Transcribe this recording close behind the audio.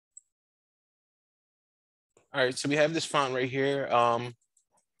All right, so we have this font right here.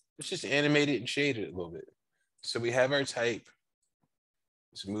 Let's just animate it and shade it a little bit. So we have our type.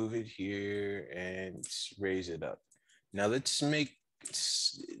 Let's move it here and raise it up. Now let's make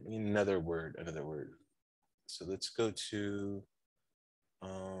another word, another word. So let's go to,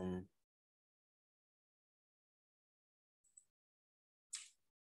 um,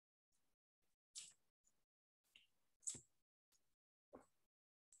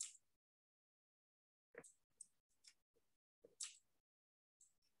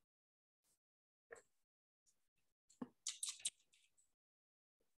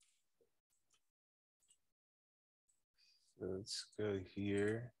 let's go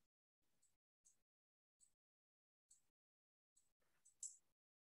here.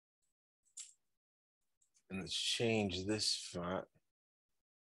 And let's change this font.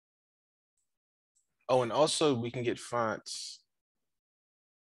 Oh, and also we can get fonts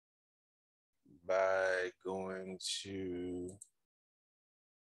by going to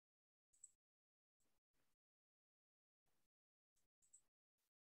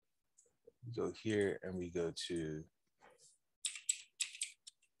go here and we go to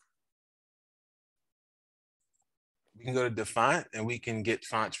we can go to the font and we can get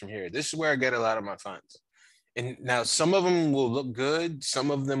fonts from here. This is where I get a lot of my fonts. And now some of them will look good,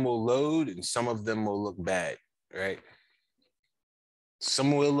 some of them will load, and some of them will look bad, right?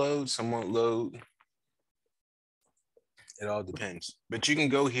 Some will load, some won't load. It all depends. But you can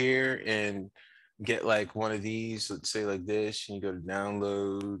go here and get like one of these, let's say like this, and you go to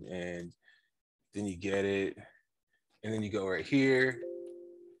download and then you get it. And then you go right here.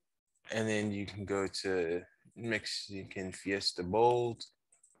 And then you can go to Mexican Fiesta Bold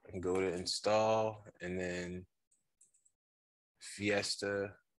and go to install and then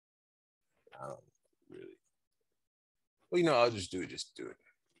Fiesta. I don't really. Well, I'll just do it. Just do it.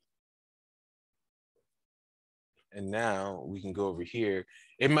 And now we can go over here.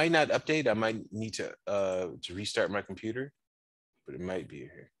 It might not update. I might need to restart my computer, but it might be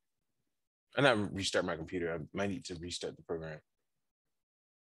here. I not restart my computer. I might need to restart the program.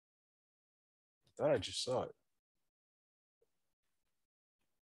 I thought I just saw it.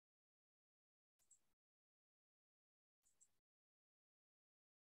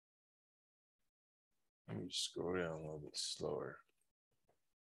 Let me scroll down a little bit slower.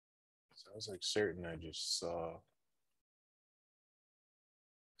 So I was like certain I just saw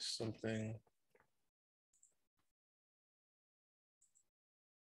something.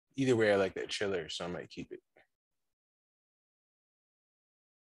 Either way, I like that chiller, so I might keep it.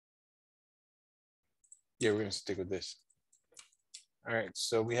 Yeah, we're gonna stick with this. All right,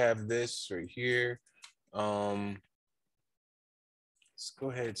 so we have this right here. Let's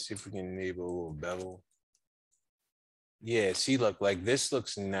go ahead and see if we can enable a little bevel. Yeah, see, look, like this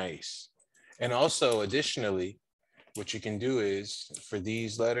looks nice. And also, additionally, what you can do is for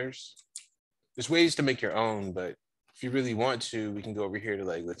these letters, there's ways to make your own, but if you really want to, we can go over here to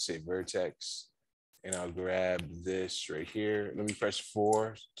like, let's say vertex, and I'll grab this right here. Let me press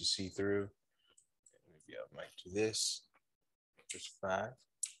 4 to see through. Maybe I might do this, press 5.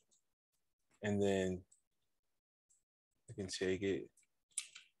 And then I can take it,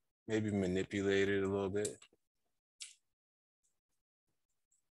 maybe manipulate it a little bit.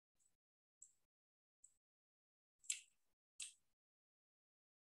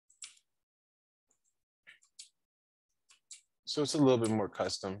 So it's a little bit more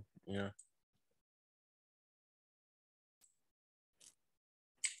custom,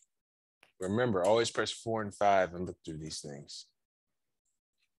 Remember, always press 4 and 5 and look through these things.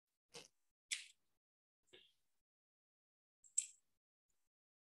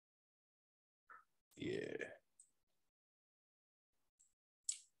 Yeah.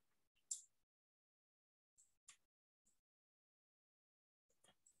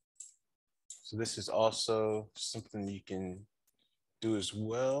 So this is also something you can do as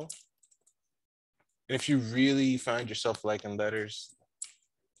well. And if you really find yourself liking letters,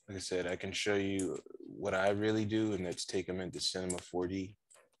 like I said, I can show you what I really do, and that's take them into Cinema 4D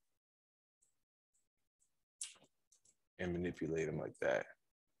and manipulate them like that.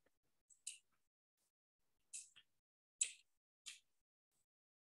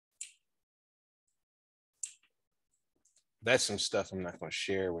 That's some stuff I'm not going to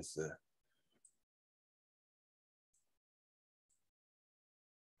share with the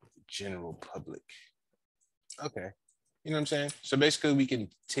general public. Okay. You know what I'm saying? So basically, we can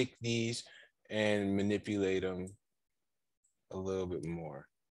take these and manipulate them a little bit more.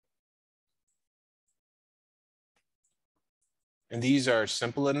 And these are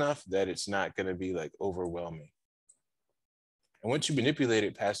simple enough that it's not going to be like overwhelming. And once you manipulate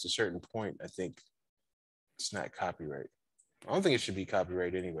it past a certain point, I think It's not copyright. I don't think it should be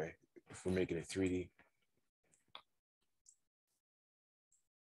copyright anyway, if we're making it 3D.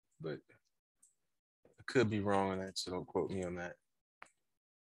 But I could be wrong on that, so don't quote me on that.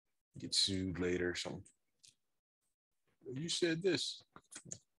 Get sued later or something. You said this.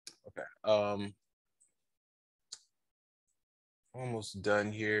 Okay. Almost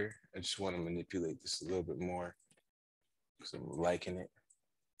done here. I just want to manipulate this a little bit more because I'm liking it.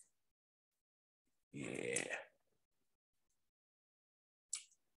 Yeah.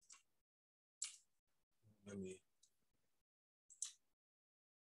 Let me.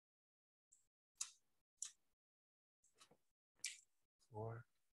 Four.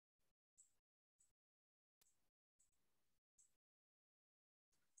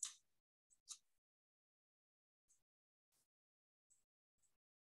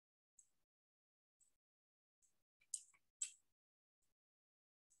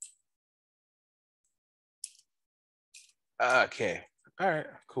 Okay. All right.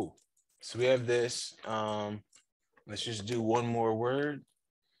 Cool. So we have this. Let's just do one more word.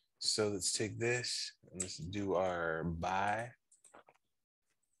 So let's take this and let's do our buy.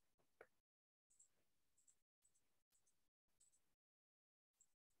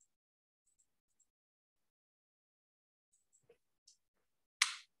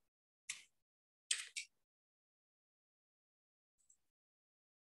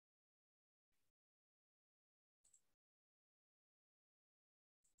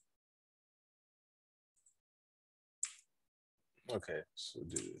 Okay, so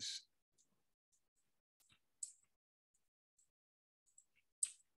do this.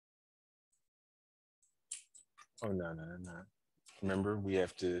 Oh, no. Remember, we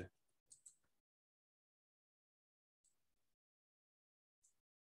have to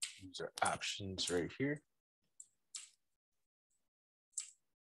use our options right here.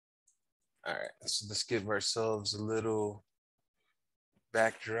 All right, so let's give ourselves a little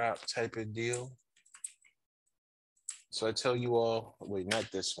backdrop type of deal. So I tell you all, wait,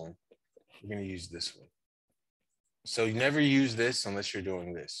 not this one. We're gonna use this one. So you never use this unless you're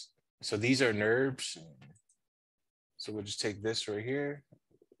doing this. So these are NURBs. So we'll just take this right here,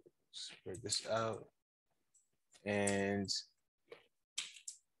 spread this out, and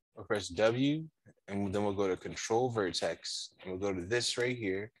we'll press W, and then we'll go to Control Vertex, and we'll go to this right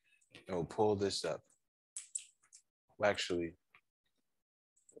here, and we'll pull this up. Well, actually,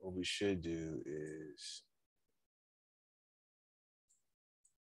 what we should do is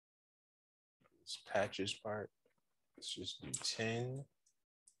this patches part. Let's just do 10.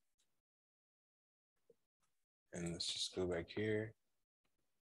 And let's just go back here.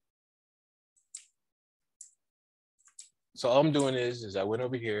 So all I'm doing is I went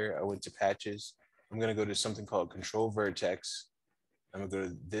over here, I went to patches. I'm gonna go to something called Control Vertex. I'm gonna go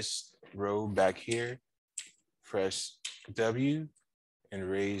to this row back here, press W,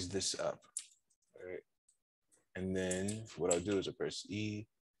 and raise this up. All right. And then what I'll do is I'll press E,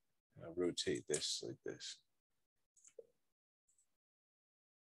 and I'll rotate this like this.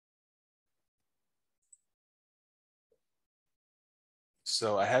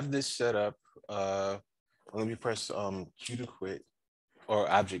 So I have this set up. Let me press Q to quit, or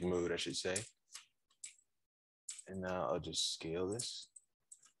object mode, I should say. And now I'll just scale this.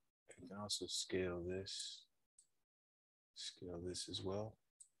 I can also scale this as well.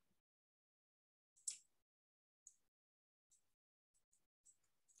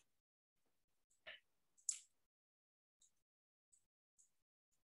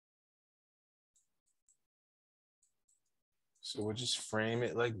 So we'll just frame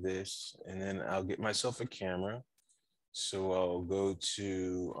it like this, and then I'll get myself a camera. So I'll go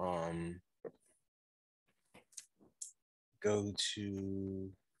to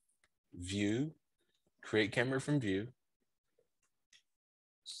view, create camera from view.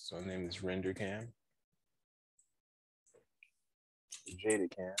 So I'll name this render cam, Jada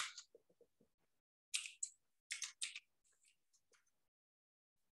cam.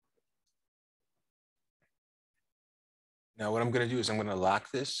 Now what I'm gonna do is I'm gonna lock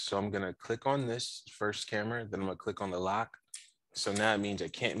this. So I'm gonna click on this first camera, then I'm gonna click on the lock. So now it means I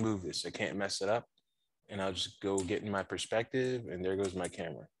can't move this, I can't mess it up. And I'll just go get in my perspective, and there goes my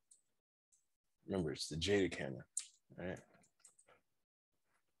camera. Remember, it's the Jada camera, all right?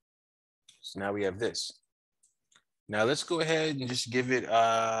 So now we have this. Now let's go ahead and just give it,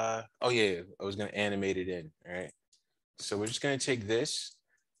 oh yeah, I was gonna animate it in, all right? So we're just gonna take this,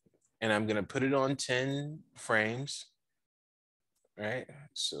 and I'm gonna put it on 10 frames, right?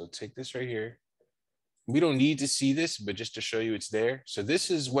 So take this right here. We don't need to see this, but just to show you it's there. So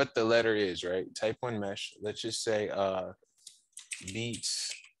this is what the letter is, right? Type 1 mesh. Let's just say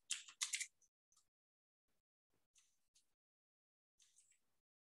beats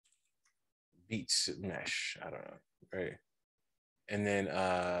beats mesh. I don't know, right? And then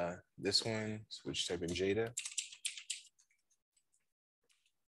this one, switch type in Jada.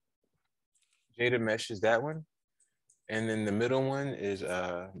 Jada mesh is that one. And then the middle one is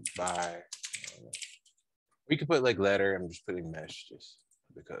by, we could put like letter. I'm just putting mesh just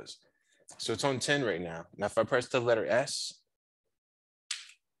because. So it's on 10 right now. Now, if I press the letter S,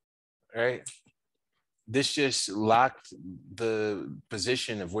 right, this just locked the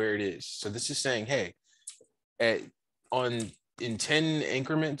position of where it is. So this is saying, hey, at on in 10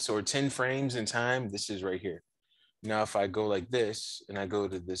 increments or 10 frames in time, this is right here. Now, if I go like this and I go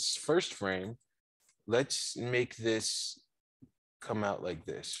to this first frame, let's make this come out like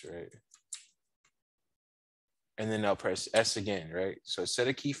this, right? And then I'll press S again, right? So set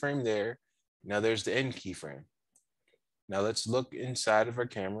a keyframe there. Now there's the end keyframe. Now let's look inside of our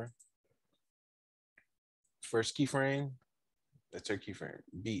camera. First keyframe, that's our keyframe,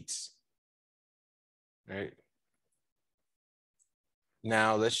 beats, right?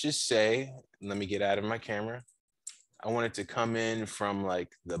 Now let's just say, let me get out of my camera. I want it to come in from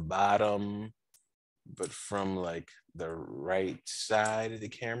like the bottom, but from like the right side of the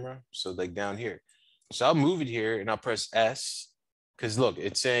camera. So like down here. So I'll move it here and I'll press S because look,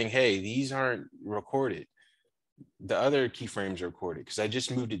 it's saying, hey, these aren't recorded. The other keyframes are recorded because I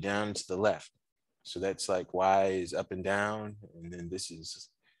just moved it down to the left. So that's like Y is up and down, and then this is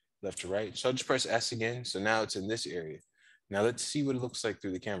left to right. So I'll just press S again. So now it's in this area. Now let's see what it looks like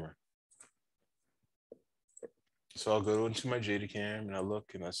through the camera. So I'll go into my Jada cam and I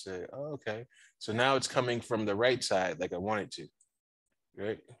look and I say, oh, okay. So now it's coming from the right side like I want it to,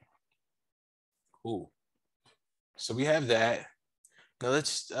 right? Cool. So we have that. Now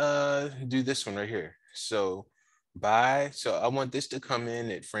let's do this one right here. So so I want this to come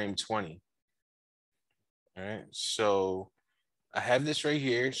in at frame 20. All right, so I have this right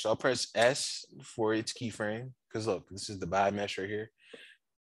here. So I'll press S for its keyframe because look, this is the by mesh right here.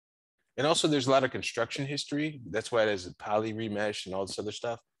 And also there's a lot of construction history. That's why there's a poly remesh and all this other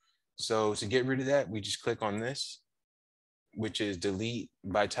stuff. So to get rid of that, we just click on this, which is delete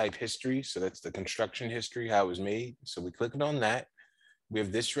by type history. So that's the construction history, how it was made. So we click on that. We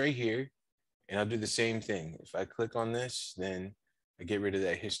have this right here, and I'll do the same thing. If I click on this, then I get rid of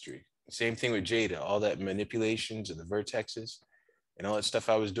that history. Same thing with Jada, all that manipulations of the vertexes and all that stuff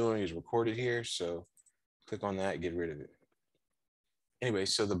I was doing is recorded here. So click on that, get rid of it. Anyway,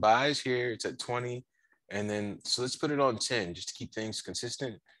 so the buys here, it's at 20. And then, so let's put it on 10 just to keep things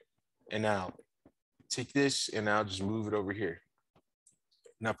consistent. And now take this and I'll just move it over here.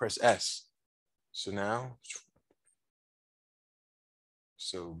 Now press S. So now,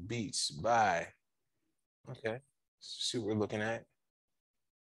 so beats by, okay. See what we're looking at.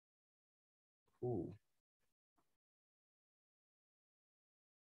 Cool.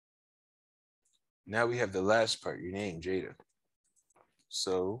 Now we have the last part, your name, Jada.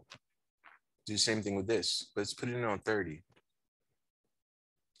 So do the same thing with this. Let's put it on 30.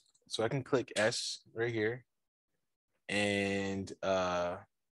 So I can click S right here. And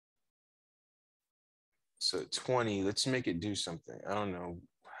so 20, let's make it do something. I don't know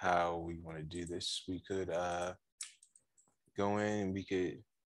how we want to do this. We could go in and we could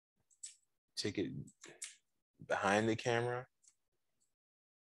take it behind the camera.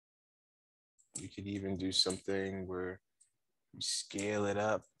 We could even do something where we scale it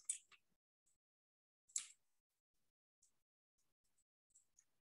up.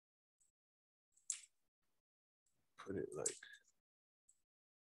 Put it like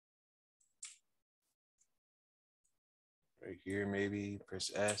right here, maybe press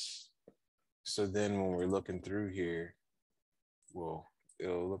S. So then when we're looking through here, well,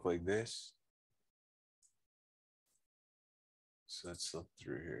 it'll look like this. So let's look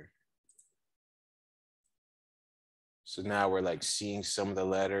through here. So now we're like seeing some of the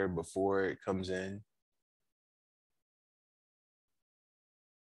letter before it comes in.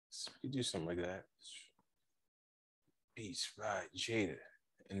 So we could do something like that. Beats by Jada.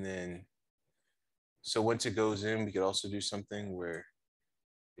 And then, so once it goes in, we could also do something where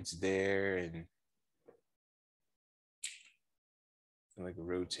it's there and like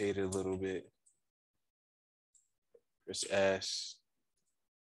rotate it a little bit. Press S.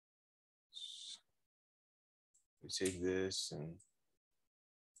 We take this and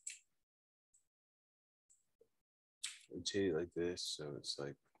rotate it like this. So it's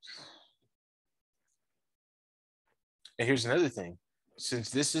like, and here's another thing. Since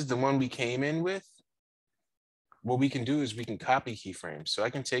this is the one we came in with, what we can do is we can copy keyframes. So I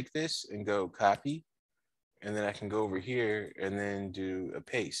can take this and go copy, and then I can go over here and then do a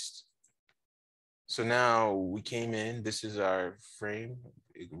paste. So now we came in, this is our frame.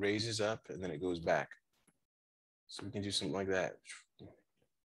 It raises up and then it goes back. So we can do something like that.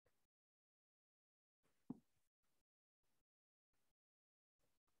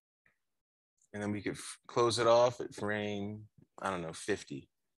 And then we could close it off at frame, I don't know, 50.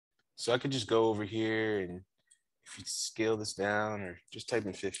 So I could just go over here, and if you scale this down or just type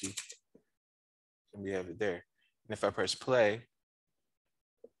in 50, and we have it there. And if I press play,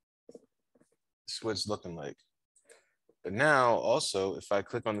 this is what it's looking like. But now also, if I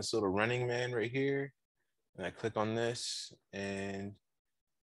click on this little running man right here, and I click on this, and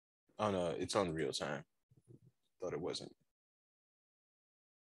oh no, it's on real time. Thought it wasn't.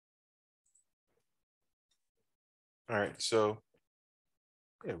 All right, so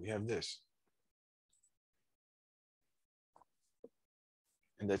yeah, we have this.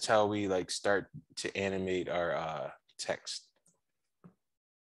 And that's how we like start to animate our text.